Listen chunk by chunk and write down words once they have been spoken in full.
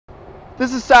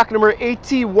This is stock number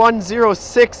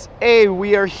 8T106A.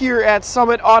 We are here at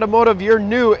Summit Automotive, your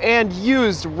new and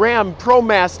used Ram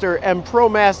Promaster and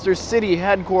Promaster City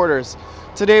headquarters.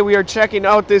 Today we are checking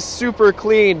out this super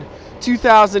clean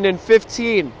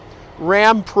 2015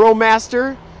 Ram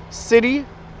Promaster City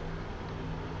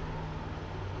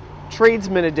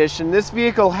Tradesman Edition. This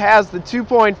vehicle has the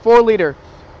 2.4 liter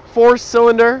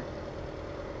 4-cylinder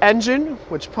engine,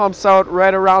 which pumps out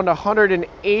right around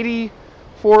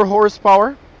 184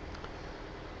 horsepower.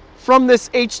 From this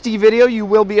HD video, you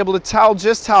will be able to tell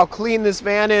just how clean this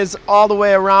van is all the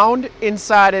way around,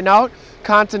 inside and out.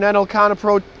 Continental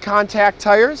Conapro contact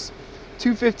tires,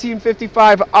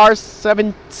 215/55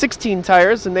 R716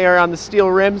 tires, and they are on the steel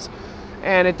rims,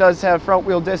 and it does have front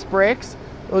wheel disc brakes.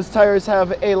 Those tires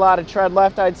have a lot of tread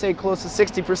left, I'd say close to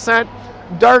 60%.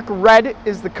 Dark red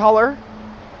is the color.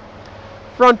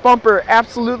 Front bumper,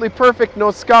 absolutely perfect,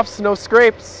 no scuffs, no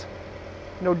scrapes.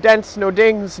 No dents, no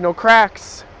dings, no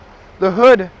cracks. The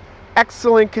hood,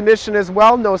 excellent condition as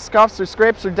well. No scuffs or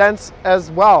scrapes or dents as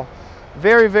well.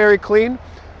 Very, very clean.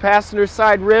 Passenger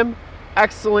side rim,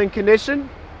 excellent condition.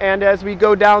 And as we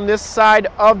go down this side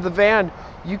of the van,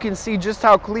 you can see just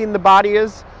how clean the body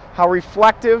is, how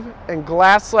reflective and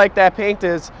glass-like that paint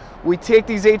is. We take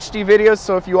these HD videos,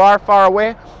 so if you are far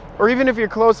away, or even if you're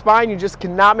close by and you just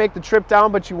cannot make the trip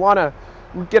down, but you want to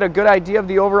get a good idea of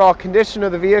the overall condition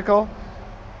of the vehicle,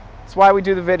 that's why we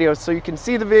do the videos, so you can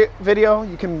see the video,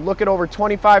 you can look at over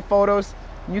 25 photos,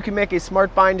 and you can make a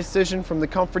smart buying decision from the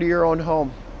comfort of your own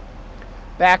home.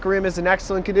 Back rim is in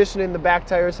excellent condition, and the back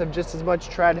tires have just as much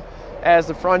tread as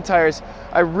the front tires.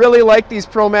 I really like these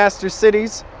Promaster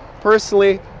Cities,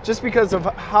 personally, just because of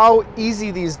how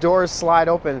easy these doors slide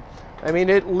open. I mean,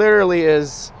 it literally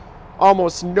is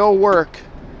almost no work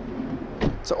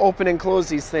to open and close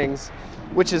these things,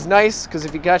 which is nice, because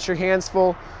if you got your hands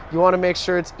full, you want to make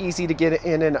sure it's easy to get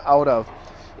in and out of.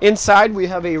 Inside, we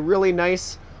have a really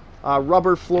nice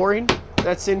rubber flooring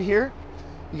that's in here.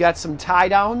 You got some tie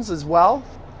downs as well.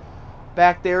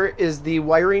 Back there is the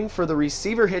wiring for the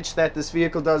receiver hitch that this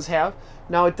vehicle does have.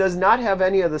 Now, it does not have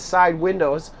any of the side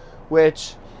windows,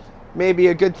 which may be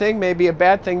a good thing, may be a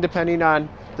bad thing, depending on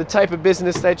the type of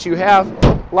business that you have.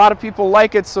 A lot of people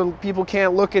like it so people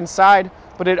can't look inside,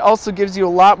 but it also gives you a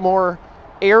lot more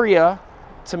area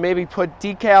to maybe put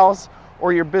decals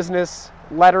or your business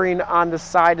lettering on the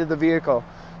side of the vehicle.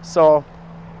 So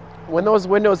when those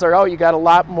windows are out, you got a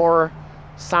lot more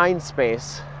sign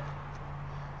space.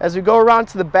 As we go around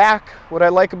to the back, what I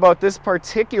like about this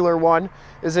particular one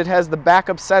is it has the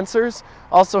backup sensors,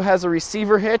 also has a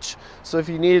receiver hitch, so if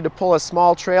you needed to pull a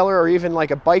small trailer or even like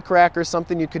a bike rack or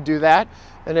something, you could do that.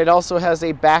 And it also has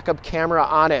a backup camera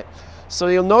on it. So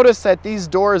you'll notice that these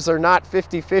doors are not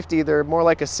 50-50, they're more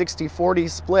like a 60-40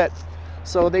 split.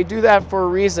 So they do that for a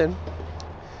reason.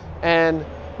 And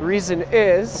the reason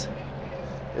is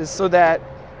so that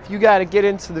if you got to get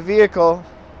into the vehicle,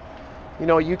 you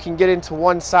know, you can get into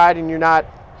one side and you're not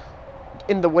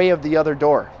in the way of the other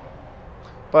door.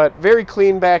 But very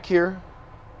clean back here.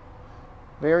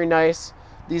 Very nice.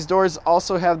 These doors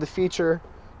also have the feature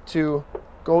to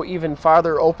go even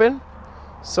farther open.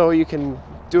 So you can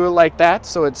do it like that,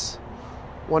 so it's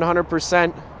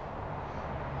 100%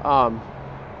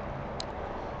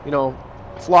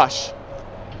 flush.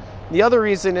 The other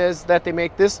reason is that they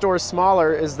make this door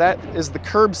smaller is the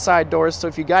curbside doors, so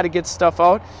if you got to get stuff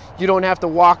out, you don't have to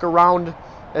walk around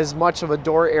as much of a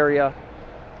door area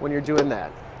when you're doing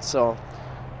that. So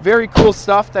very cool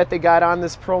stuff that they got on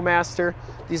this Promaster.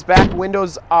 These back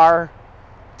windows are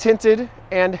tinted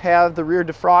and have the rear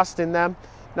defrost in them.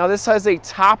 Now this has a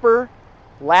topper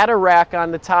ladder rack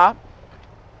on the top.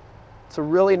 It's a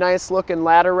really nice looking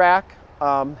ladder rack,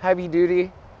 heavy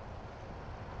duty,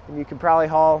 and you can probably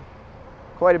haul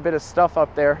quite a bit of stuff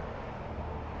up there.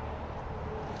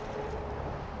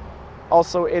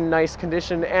 Also in nice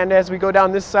condition, and as we go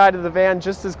down this side of the van,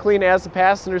 just as clean as the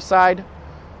passenger side.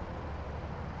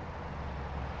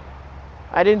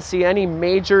 I didn't see any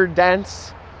major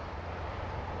dents,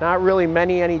 not really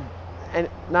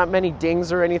not many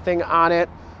dings or anything on it.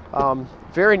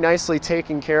 Very nicely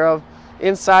taken care of.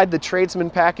 Inside, the Tradesman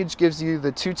package gives you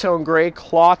the two-tone gray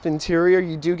cloth interior.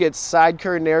 You do get side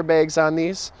curtain airbags on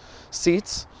these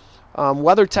seats.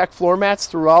 WeatherTech floor mats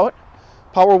throughout.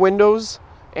 Power windows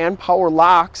and power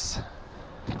locks.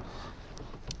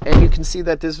 And you can see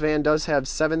that this van does have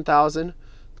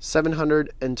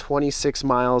 7,726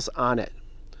 miles on it.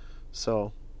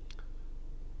 So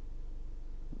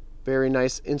very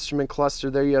nice instrument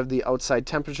cluster there. You have the outside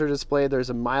temperature display.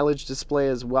 There's a mileage display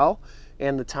as well,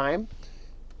 and the time.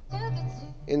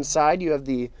 Inside you have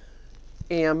the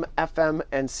AM, FM,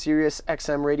 and Sirius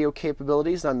XM radio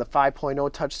capabilities on the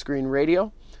 5.0 touchscreen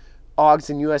radio. AUX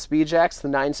and USB jacks, the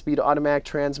 9-speed automatic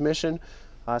transmission,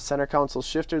 center console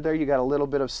shifter there. You got a little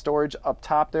bit of storage up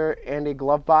top there and a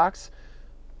glove box.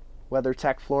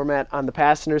 WeatherTech floor mat on the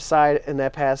passenger side, and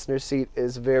that passenger seat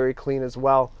is very clean as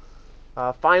well.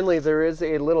 Finally, there is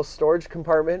a little storage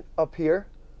compartment up here,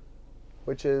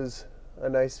 which is a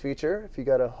nice feature if you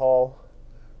got to haul,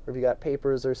 or if you got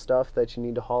papers or stuff that you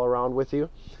need to haul around with you,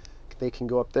 they can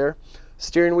go up there.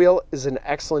 Steering wheel is in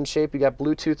excellent shape. You got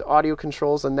Bluetooth audio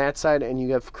controls on that side, and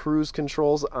you have cruise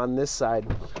controls on this side.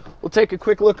 We'll take a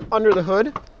quick look under the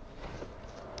hood.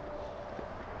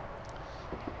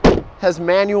 Has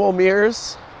manual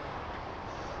mirrors.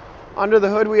 Under the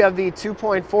hood we have the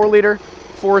 2.4 liter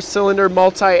 4-cylinder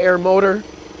multi-air motor.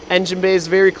 Engine bay is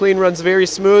very clean, runs very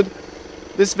smooth.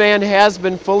 This van has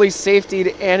been fully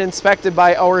safetied and inspected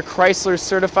by our Chrysler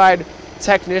certified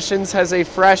technicians, has a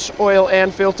fresh oil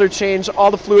and filter change.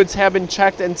 All the fluids have been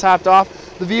checked and topped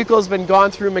off. The vehicle has been gone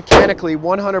through mechanically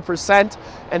 100%,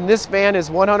 and this van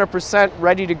is 100%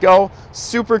 ready to go.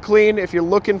 Super clean. If you're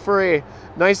looking for a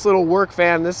nice little work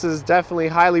van, this is definitely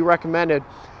highly recommended.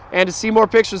 And to see more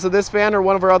pictures of this van or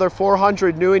one of our other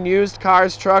 400 new and used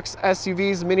cars, trucks,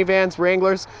 SUVs, minivans,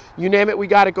 Wranglers, you name it, we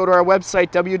got it. Go to our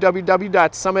website,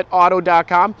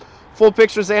 www.summitauto.com. Full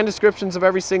pictures and descriptions of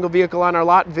every single vehicle on our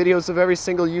lot, videos of every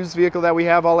single used vehicle that we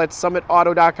have, all at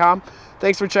summitauto.com.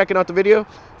 Thanks for checking out the video.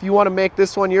 If you want to make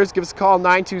this one yours, give us a call,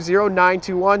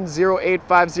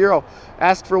 920-921-0850.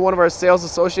 Ask for one of our sales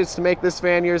associates to make this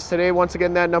van yours today. Once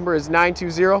again, that number is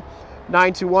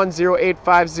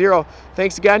 920-921-0850.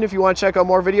 Thanks again. If you want to check out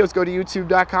more videos, go to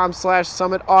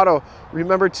youtube.com/summitauto.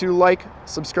 Remember to like,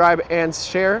 subscribe, and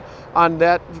share on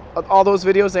all those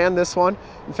videos and this one.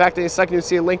 In fact, in a second you'll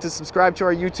see a link to subscribe to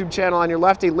our YouTube channel on your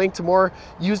left, a link to more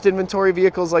used inventory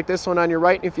vehicles like this one on your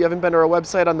right. And if you haven't been to our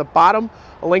website, on the bottom,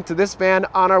 a link to this van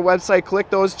on our website. Click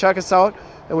those, check us out,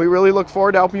 and we really look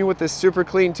forward to helping you with this super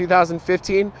clean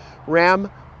 2015 Ram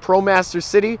Promaster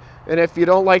City. And if you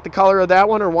don't like the color of that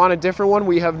one or want a different one,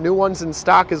 we have new ones in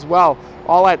stock as well,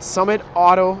 all at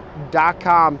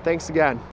summitauto.com. Thanks again.